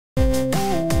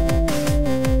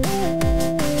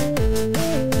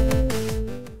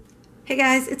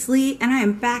guys, it's Lee and I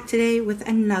am back today with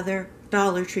another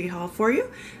Dollar Tree haul for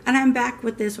you. And I'm back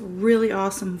with this really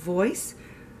awesome voice.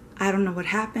 I don't know what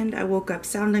happened. I woke up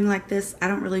sounding like this. I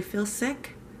don't really feel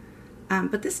sick.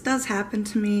 But this does happen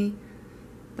to me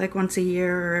like once a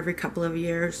year or every couple of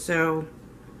years. So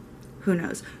who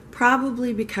knows?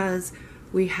 Probably because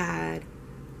we had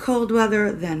cold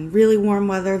weather, then really warm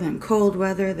weather, then cold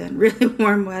weather, then really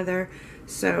warm weather.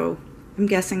 So I'm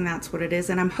guessing that's what it is.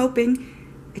 And I'm hoping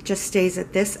it just stays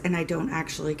at this and I don't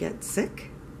actually get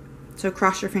sick. So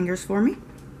cross your fingers for me.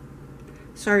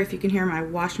 Sorry if you can hear my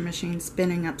washing machine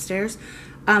spinning upstairs.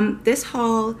 This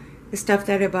haul is stuff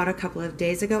that I bought a couple of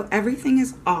days ago. Everything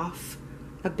is off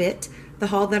a bit. The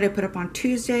haul that I put up on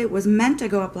Tuesday was meant to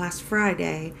go up last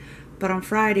Friday, but on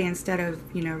Friday, instead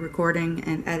of, recording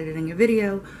and editing a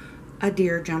video, a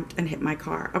deer jumped and hit my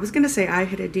car. I was gonna say I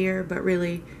hit a deer, but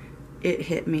really it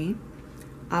hit me.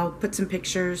 I'll put some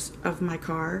pictures of my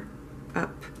car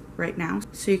up right now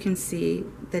so you can see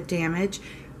the damage.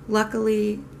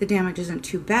 Luckily, the damage isn't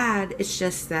too bad. It's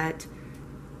just that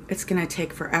it's gonna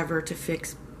take forever to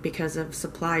fix because of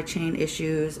supply chain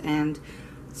issues and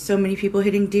so many people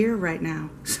hitting deer right now.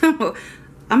 So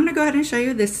I'm gonna go ahead and show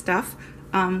you this stuff,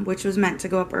 which was meant to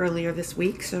go up earlier this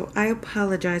week. So I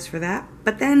apologize for that.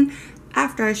 But then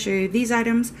after I show you these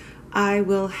items, I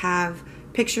will have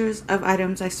pictures of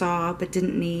items I saw but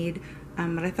didn't need,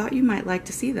 but I thought you might like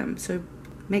to see them. So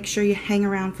make sure you hang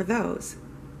around for those.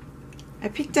 I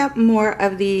picked up more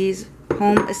of these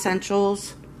home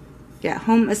essentials. Yeah,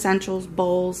 home essentials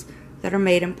bowls that are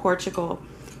made in Portugal.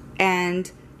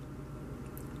 And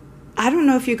I don't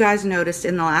know if you guys noticed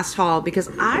in the last haul, because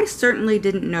I certainly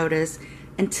didn't notice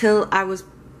until I was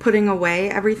putting away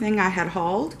everything I had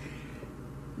hauled,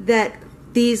 that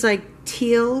these like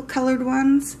teal colored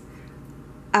ones,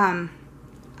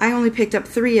 I only picked up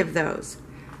 3 of those.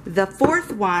 The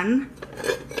 4th one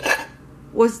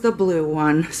was the blue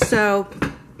one. So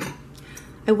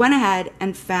I went ahead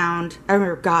and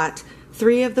got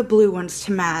 3 of the blue ones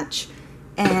to match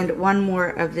and 1 more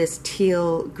of this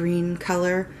teal green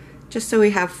color, just so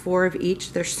we have 4 of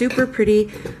each. They're super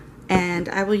pretty and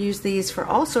I will use these for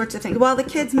all sorts of things. Well, the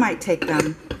kids might take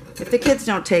them. If the kids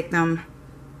don't take them,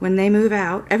 when they move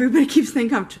out, everybody keeps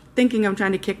thinking I'm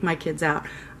trying to kick my kids out.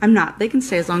 I'm not. They can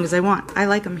stay as long as they want. I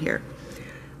like them here.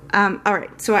 All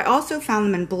right, so I also found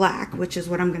them in black, which is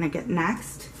what I'm gonna get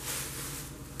next.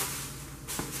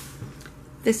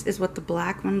 This is what the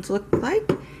black ones look like.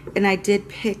 And I did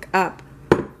pick up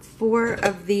 4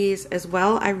 of these as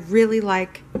well. I really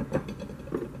like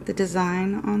the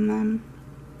design on them.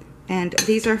 And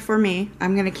these are for me.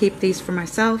 I'm gonna keep these for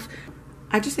myself.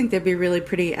 I just think they'd be really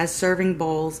pretty as serving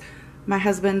bowls. My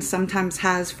husband sometimes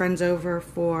has friends over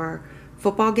for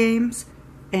football games,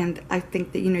 and I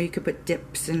think that, you could put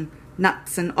dips and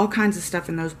nuts and all kinds of stuff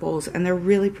in those bowls, and they're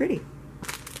really pretty.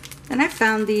 And I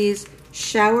found these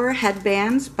shower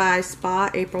headbands by Spa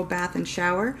April Bath and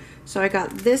Shower. So I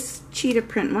got this cheetah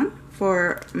print one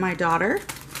for my daughter,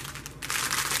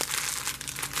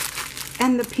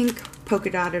 and the pink polka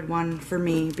dotted one for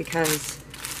me because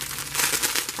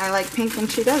I like pink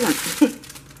and she doesn't.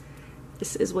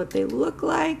 This is what they look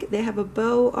like. They have a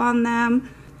bow on them.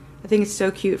 I think it's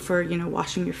so cute for,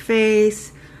 washing your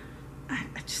face. I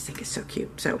just think it's so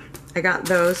cute. So I got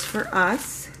those for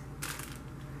us.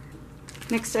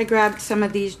 Next, I grabbed some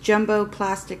of these jumbo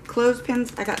plastic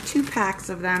clothespins. I got 2 packs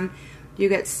of them. You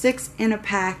get 6 in a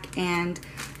pack, and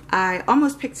I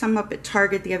almost picked some up at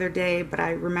Target the other day, but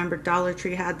I remembered Dollar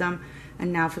Tree had them,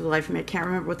 and now for the life of me, I can't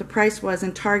remember what the price was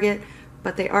in Target,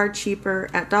 but they are cheaper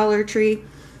at Dollar Tree.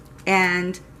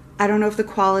 And I don't know if the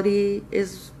quality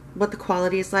is what the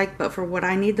quality is like, but for what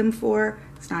I need them for,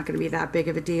 it's not going to be that big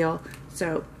of a deal.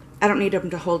 So I don't need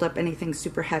them to hold up anything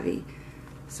super heavy.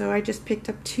 So I just picked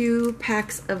up 2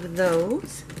 packs of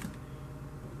those.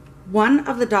 One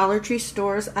of the Dollar Tree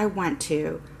stores I went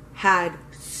to had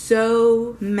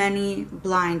so many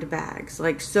blind bags,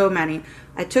 like so many.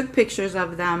 I took pictures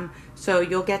of them, so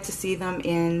you'll get to see them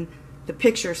in the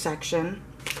picture section.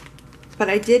 But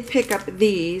I did pick up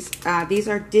these. These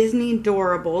are Disney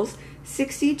Doorables,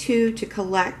 62 to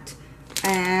collect.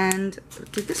 And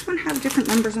did this one have different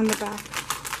numbers on the back?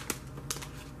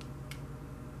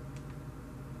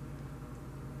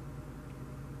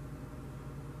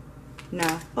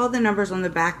 No, all the numbers on the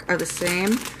back are the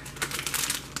same.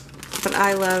 But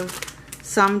I love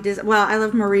some Disney. Well, I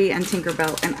love Marie and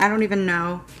Tinkerbell, and I don't even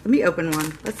know. Let me open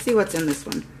one. Let's see what's in this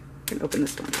one. I can open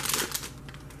this one.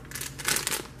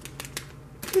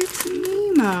 It's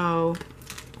Nemo.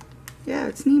 Yeah,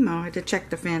 it's Nemo. I had to check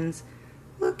the fins.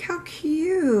 Look how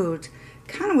cute.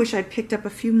 Kind of wish I'd picked up a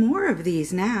few more of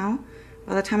these now.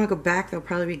 By the time I go back, they'll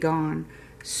probably be gone.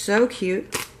 So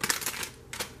cute.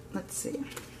 Let's see.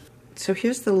 So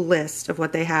here's the list of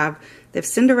what they have. They have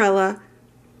Cinderella,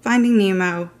 Finding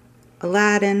Nemo,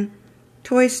 Aladdin,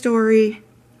 Toy Story,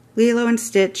 Lilo and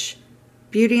Stitch,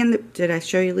 Beauty and the... Did I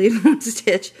show you Lilo and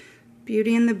Stitch?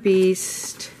 Beauty and the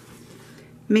Beast,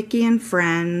 Mickey and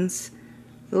Friends,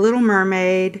 The Little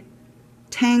Mermaid,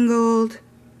 Tangled,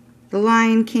 The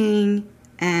Lion King,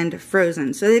 and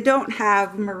Frozen. So they don't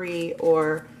have Marie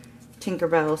or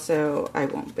Tinkerbell, so I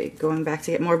won't be going back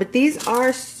to get more. But these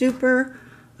are super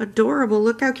adorable.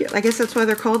 Look how cute. I guess that's why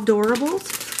they're called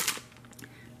Doorables.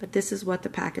 But this is what the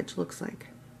package looks like.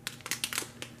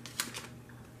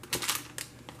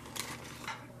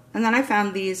 And then I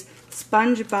found these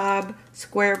SpongeBob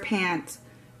SquarePants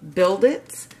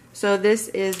Build-Its. So this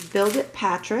is Build It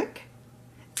Patrick.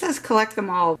 It says collect them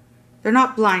all. They're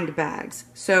not blind bags.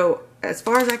 So as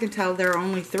far as I can tell, there are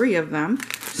only 3 of them.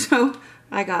 So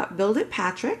I got Build It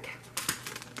Patrick,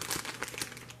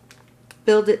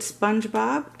 Build It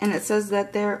SpongeBob, and it says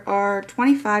that there are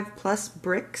 25 plus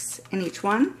bricks in each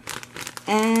one,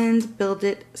 and Build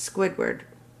It Squidward.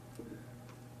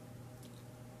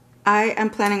 I am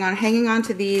planning on hanging on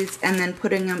to these and then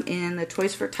putting them in the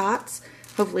Toys for Tots.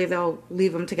 Hopefully they'll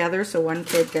leave them together so one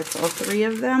kid gets all 3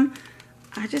 of them.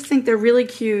 I just think they're really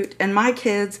cute, and my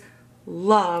kids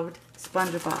loved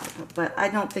SpongeBob, but I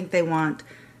don't think they want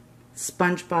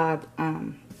SpongeBob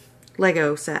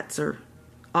Lego sets or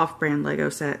off-brand Lego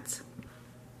sets.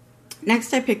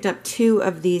 Next I picked up 2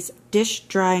 of these dish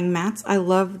drying mats. I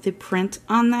love the print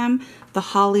on them, the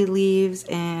holly leaves,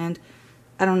 and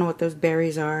I don't know what those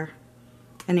berries are.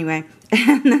 Anyway,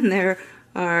 and then there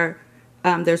are,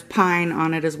 there's pine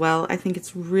on it as well. I think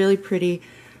it's really pretty.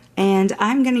 And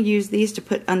I'm going to use these to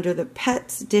put under the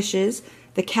pets' dishes,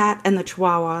 the cat and the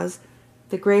chihuahuas.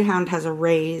 The greyhound has a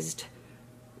raised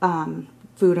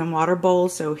food and water bowl,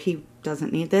 so he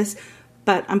doesn't need this.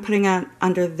 But I'm putting it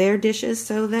under their dishes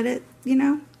so that it, you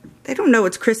know, they don't know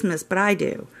it's Christmas, but I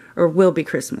do. Or will be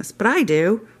Christmas, but I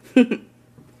do.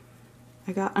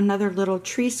 I got another little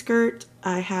tree skirt.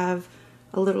 I have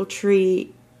a little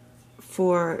tree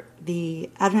for the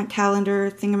advent calendar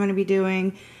thing I'm going to be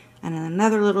doing. And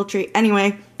another little tree.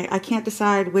 Anyway, I can't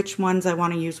decide which ones I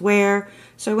want to use where.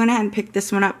 So I went ahead and picked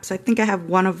this one up. So I think I have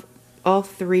one of all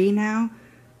 3 now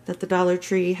that the Dollar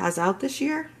Tree has out this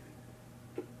year.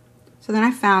 So then I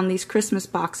found these Christmas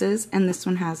boxes, and this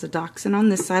one has a dachshund on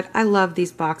this side. I love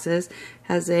these boxes.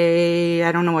 Has a,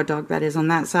 I don't know what dog that is on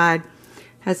that side.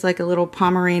 Has like a little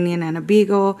Pomeranian and a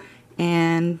beagle,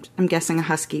 and I'm guessing a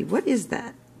husky. What is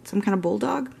that? Some kind of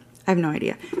bulldog? I have no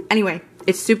idea. Anyway,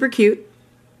 it's super cute.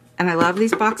 And I love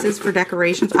these boxes for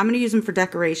decorations. I'm going to use them for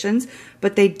decorations,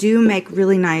 but they do make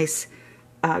really nice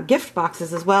gift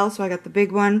boxes as well. So I got the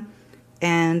big one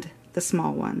and the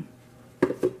small one.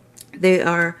 They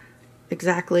are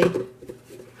exactly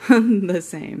the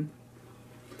same.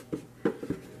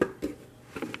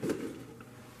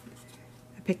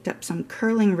 I picked up some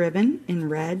curling ribbon in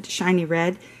red, shiny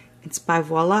red. It's by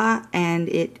Voila, and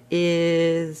it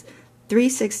is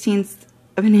 3/16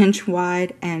 of an inch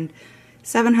wide and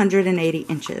 780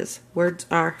 inches. Words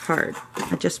are hard.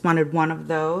 I just wanted one of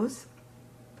those.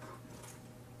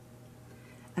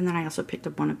 And then I also picked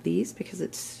up one of these because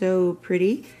it's so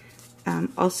pretty.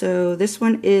 Also, this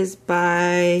one is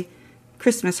by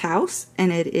Christmas House,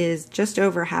 and it is just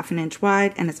over 1/2 inch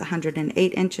wide, and it's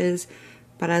 108 inches.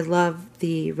 But I love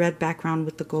the red background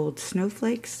with the gold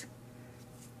snowflakes.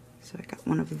 So I got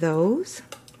one of those.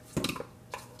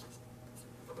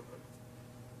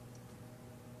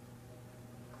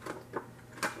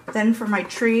 Then for my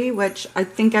tree, which I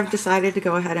think I've decided to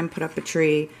go ahead and put up a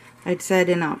tree. I'd said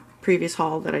in a previous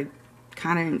haul that I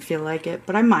kind of didn't feel like it,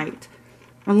 but I might.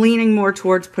 I'm leaning more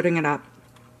towards putting it up.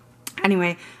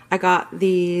 Anyway, I got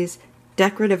these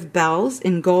decorative bells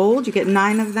in gold. You get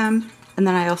 9 of them, and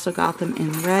then I also got them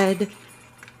in red.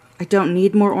 I don't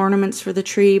need more ornaments for the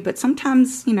tree, but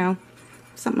sometimes, you know,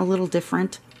 something a little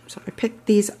different. So I picked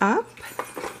these up.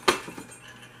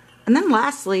 And then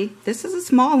lastly, this is a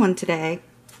small one today.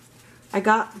 I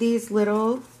got these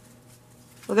little,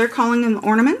 well, they're calling them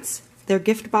ornaments. They're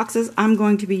gift boxes. I'm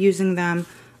going to be using them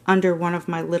under one of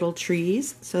my little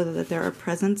trees so that there are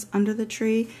presents under the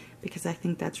tree because I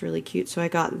think that's really cute. So I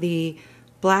got the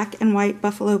black and white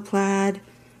buffalo plaid,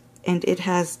 and it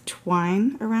has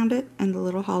twine around it and the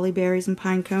little holly berries and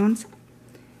pine cones.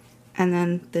 And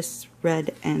then this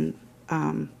red and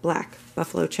black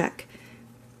buffalo check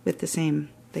with the same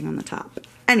thing on the top.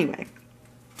 Anyway.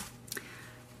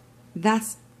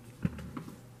 That's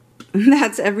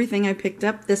everything I picked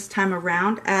up this time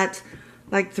around at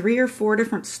like 3 or 4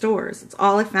 different stores. It's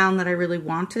all I found that I really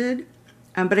wanted.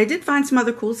 But I did find some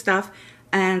other cool stuff,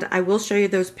 and I will show you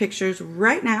those pictures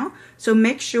right now. So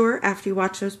make sure after you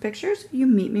watch those pictures, you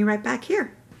meet me right back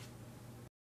here.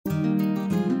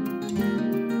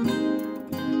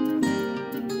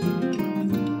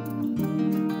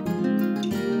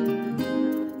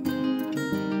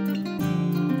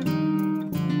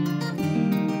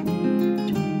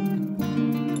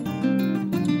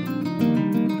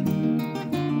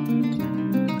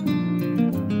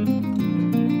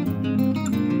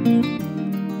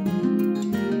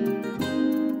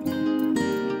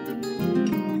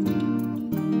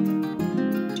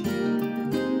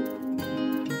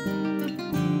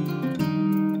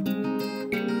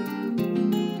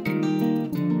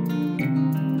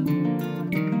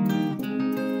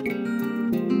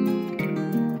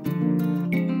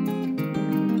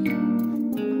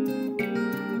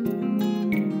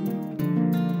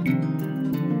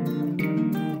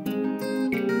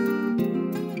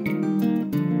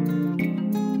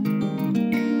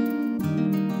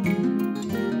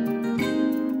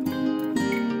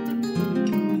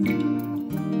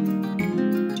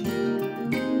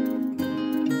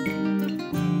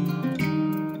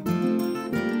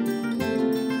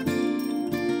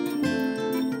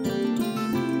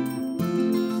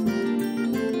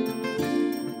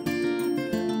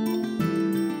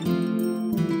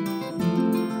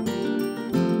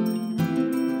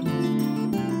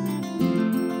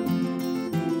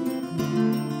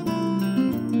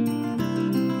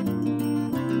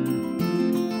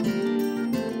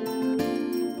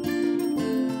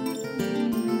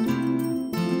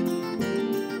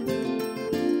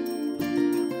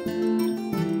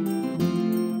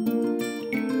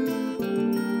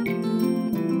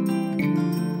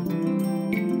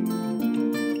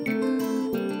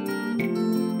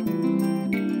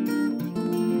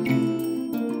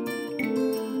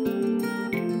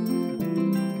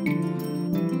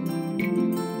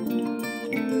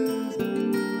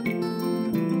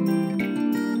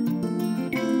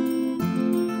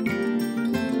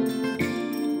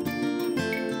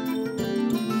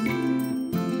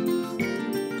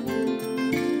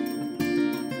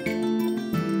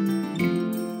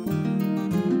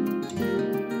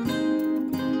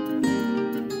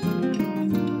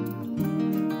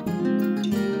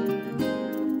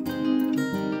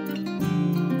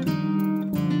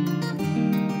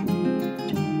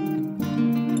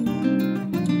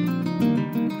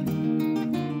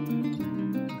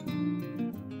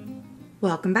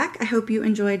 Welcome back. I hope you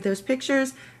enjoyed those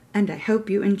pictures, and I hope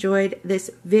you enjoyed this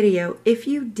video. If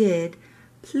you did,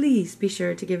 please be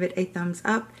sure to give it a thumbs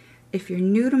up. If you're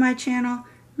new to my channel,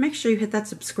 make sure you hit that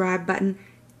subscribe button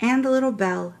and the little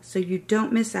bell so you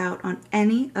don't miss out on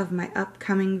any of my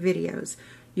upcoming videos.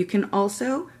 You can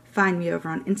also find me over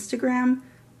on Instagram,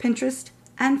 Pinterest,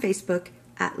 and Facebook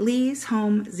at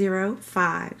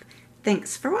LeighsHome05.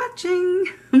 Thanks for watching.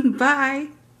 Bye.